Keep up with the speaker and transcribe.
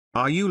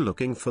Are you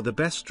looking for the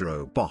best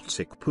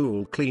robotic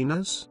pool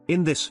cleaners?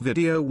 In this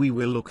video we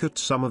will look at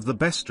some of the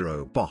best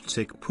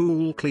robotic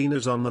pool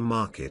cleaners on the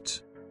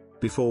market.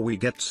 Before we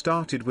get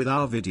started with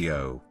our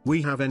video,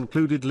 we have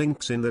included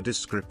links in the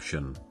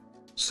description.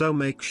 So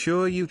make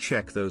sure you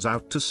check those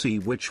out to see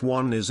which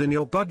one is in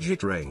your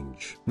budget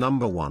range.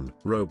 Number 1.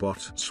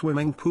 Robot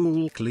Swimming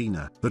Pool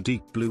Cleaner. The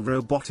Deep Blue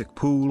Robotic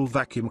Pool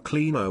Vacuum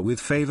Cleaner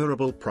with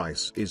favorable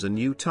price is a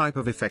new type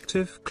of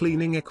effective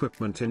cleaning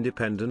equipment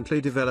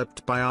independently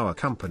developed by our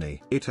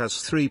company. It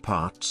has 3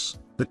 parts: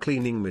 the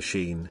cleaning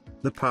machine,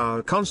 the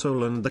power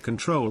console and the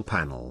control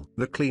panel.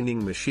 The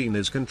cleaning machine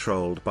is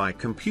controlled by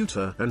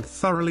computer and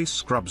thoroughly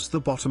scrubs the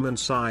bottom and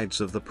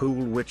sides of the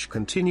pool, which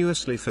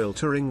continuously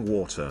filtering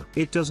water.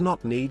 It does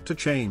not need to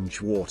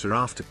change water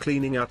after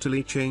cleaning.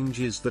 Utterly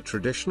changes the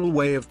traditional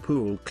way of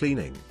pool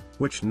cleaning,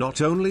 which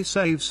not only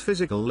saves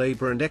physical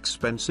labor and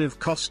expensive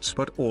costs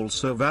but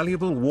also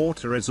valuable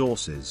water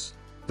resources.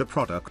 The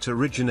product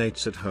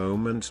originates at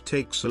home and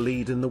takes a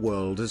lead in the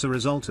world as a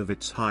result of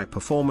its high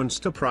performance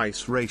to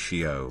price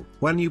ratio.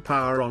 When you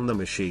power on the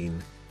machine,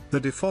 the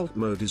default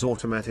mode is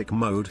automatic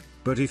mode,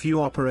 but if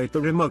you operate the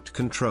remote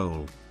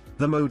control,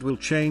 the mode will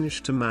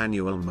change to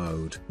manual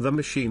mode. The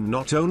machine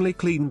not only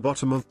clean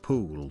bottom of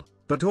pool,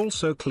 but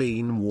also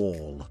clean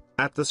wall.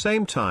 At the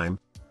same time,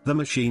 the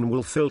machine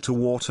will filter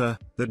water.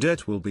 The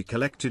dirt will be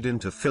collected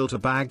into filter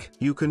bag.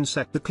 You can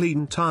set the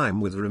clean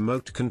time with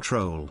remote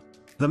control.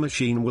 The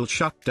machine will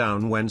shut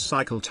down when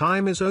cycle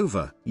time is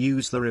over.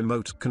 Use the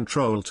remote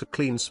control to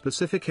clean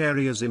specific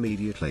areas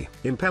immediately.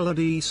 Impeller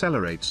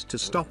decelerates to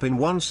stop in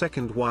 1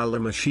 second while the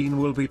machine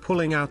will be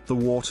pulling out the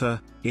water.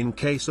 In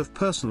case of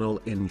personal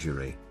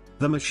injury,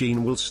 the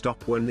machine will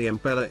stop when the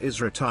impeller is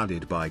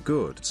retarded by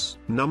goods.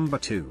 Number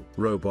 2.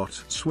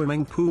 Robot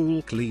Swimming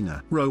Pool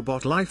Cleaner.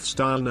 Robot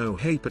Lifestyle No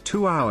HAPA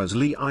 2 hours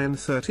Li-ion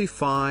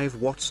 35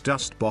 watts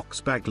Dust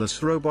Box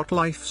Bagless. Robot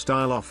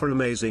Lifestyle offer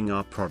amazing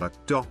our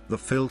product. The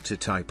filter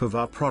type of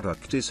our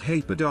product is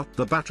HAPA.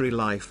 The battery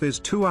life is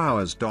 2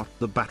 hours.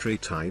 The battery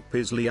type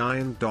is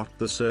Li-ion.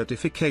 The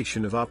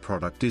certification of our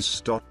product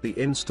is The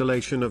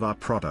installation of our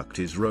product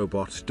is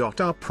robot.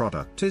 Our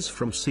product is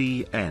from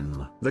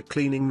CN. The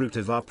cleaning route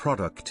of our product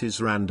is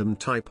random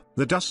type.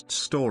 The dust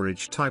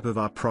storage type of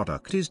our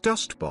product is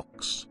dust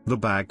box. The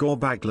bag or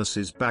bagless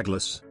is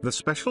bagless. The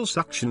special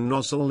suction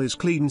nozzle is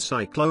clean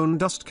cyclone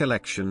dust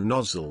collection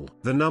nozzle.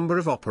 The number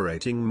of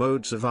operating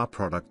modes of our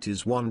product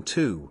is 1,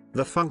 2.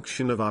 The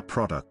function of our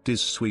product is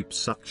sweep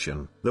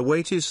suction. The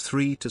weight is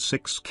 3 to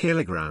 6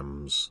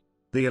 kilograms.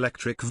 The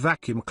electric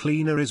vacuum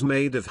cleaner is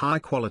made of high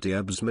quality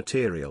ABS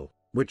material,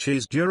 which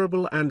is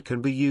durable and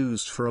can be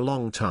used for a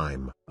long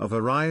time. A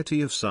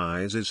variety of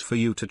sizes for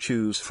you to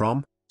choose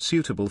from,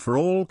 suitable for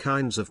all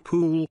kinds of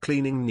pool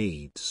cleaning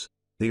needs.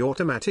 The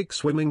automatic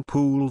swimming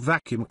pool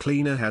vacuum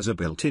cleaner has a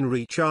built-in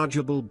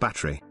rechargeable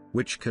battery,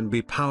 which can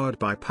be powered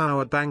by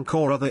power bank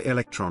or other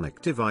electronic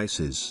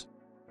devices.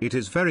 It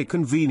is very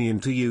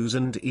convenient to use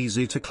and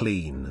easy to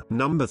clean.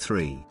 Number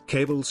 3.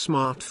 Cable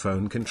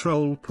Smartphone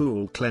Control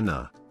Pool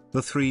Cleaner.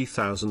 The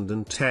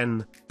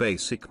 3010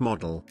 basic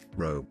model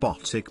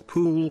robotic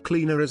pool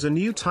cleaner is a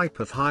new type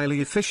of highly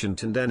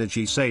efficient and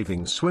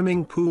energy-saving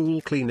swimming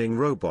pool cleaning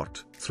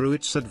robot. Through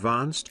its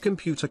advanced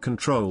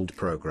computer-controlled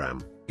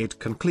program, it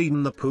can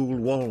clean the pool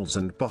walls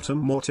and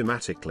bottom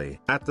automatically.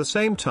 At the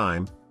same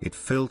time, it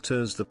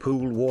filters the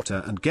pool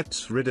water and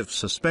gets rid of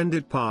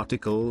suspended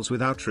particles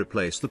without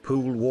replace the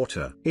pool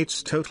water.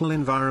 It's total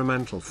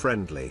environmental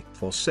friendly.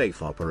 For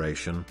safe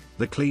operation,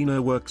 the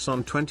cleaner works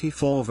on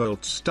 24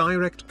 volts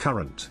direct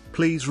current.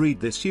 Please read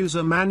this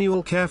user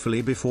manual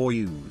carefully before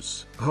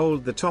use.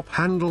 Hold the top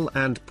handle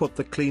and put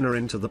the cleaner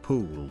into the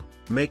pool.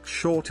 Make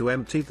sure to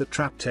empty the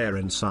trapped air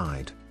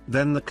inside.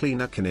 Then the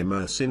cleaner can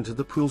immerse into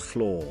the pool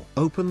floor.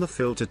 Open the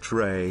filter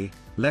tray,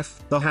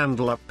 lift the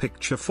handle up.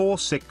 Picture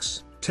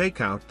 4.6,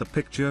 take out the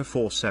picture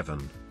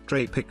 4.7,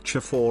 tray picture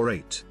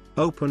 4.8,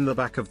 open the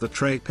back of the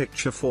tray.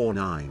 Picture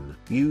 4.9.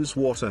 Use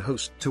water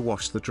hose to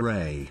wash the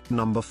tray.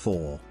 Number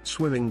 4.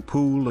 Swimming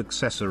Pool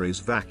Accessories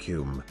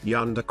Vacuum.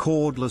 Yonder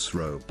Cordless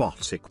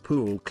Robotic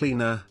Pool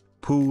Cleaner,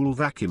 pool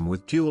vacuum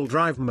with dual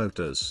drive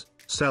motors,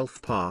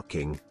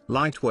 self-parking,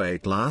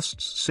 lightweight,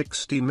 lasts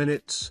 60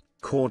 minutes.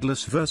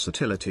 Cordless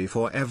versatility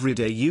for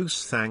everyday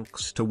use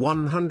thanks to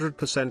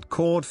 100%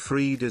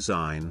 cord-free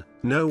design.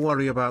 No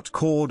worry about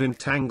cord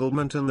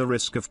entanglement and the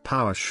risk of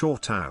power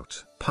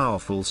short-out.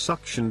 Powerful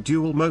suction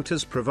dual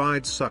motors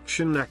provide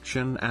suction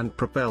action and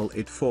propel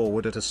it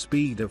forward at a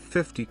speed of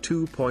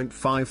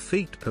 52.5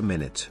 feet per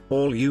minute.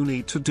 All you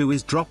need to do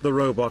is drop the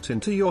robot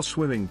into your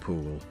swimming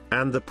pool,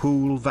 and the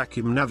pool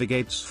vacuum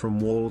navigates from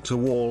wall to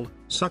wall,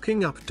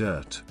 sucking up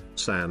dirt,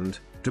 sand,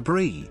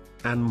 debris,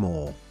 and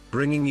more,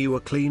 bringing you a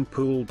clean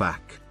pool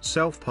back.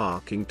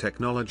 Self-parking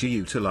technology.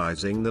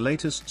 Utilizing the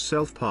latest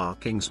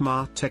self-parking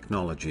smart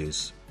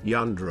technologies,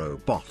 Yonder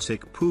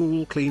robotic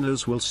pool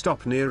cleaners will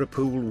stop near a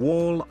pool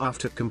wall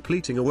after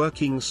completing a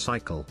working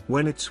cycle.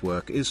 When its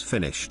work is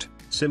finished,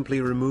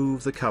 Simply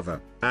remove the cover,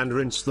 and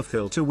rinse the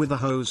filter with a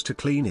hose to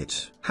clean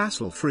it.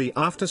 Hassle-free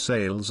after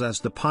sales.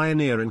 As the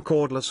pioneer in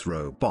cordless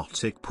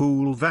robotic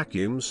pool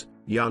vacuums,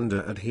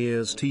 Yonder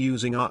adheres to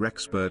using our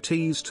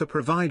expertise to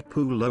provide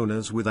pool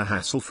owners with a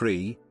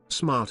hassle-free,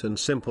 smart and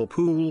simple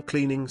pool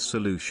cleaning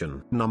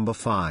solution. Number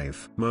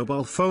 5.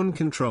 Mobile phone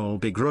control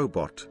Big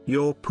Robot.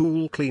 Your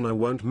pool cleaner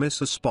won't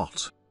miss a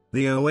spot.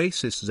 The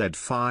Oasis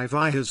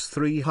Z5i has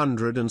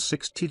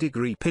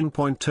 360-degree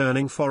pinpoint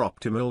turning for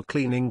optimal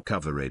cleaning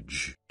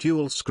coverage.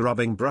 Dual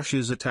scrubbing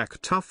brushes attack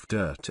tough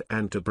dirt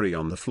and debris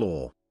on the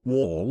floor,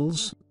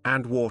 walls,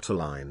 and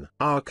waterline.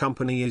 Our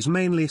company is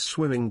mainly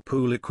swimming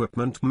pool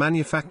equipment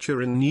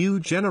manufacturing new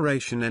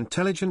generation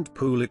intelligent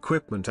pool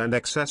equipment and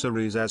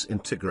accessories as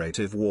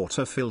integrative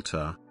water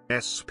filter,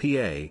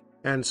 SPA,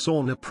 and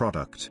sauna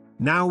product.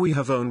 Now we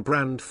have own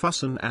brand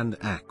Fusson and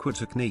Aqua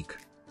Technique.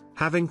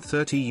 Having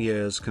 30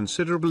 years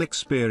considerable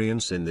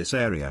experience in this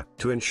area.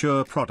 To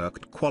ensure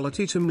product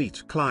quality to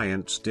meet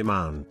clients'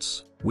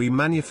 demands, we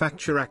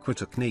manufacture Aqua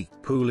Technique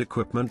pool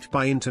equipment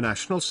by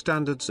international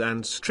standards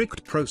and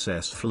strict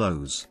process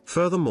flows.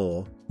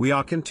 Furthermore, we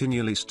are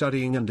continually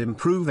studying and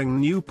improving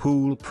new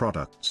pool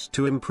products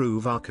to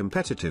improve our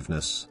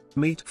competitiveness,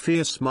 meet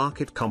fierce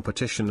market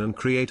competition and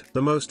create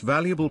the most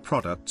valuable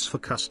products for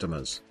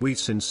customers. We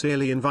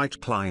sincerely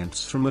invite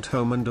clients from at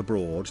home and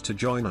abroad to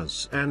join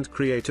us and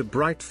create a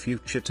bright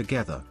future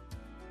together.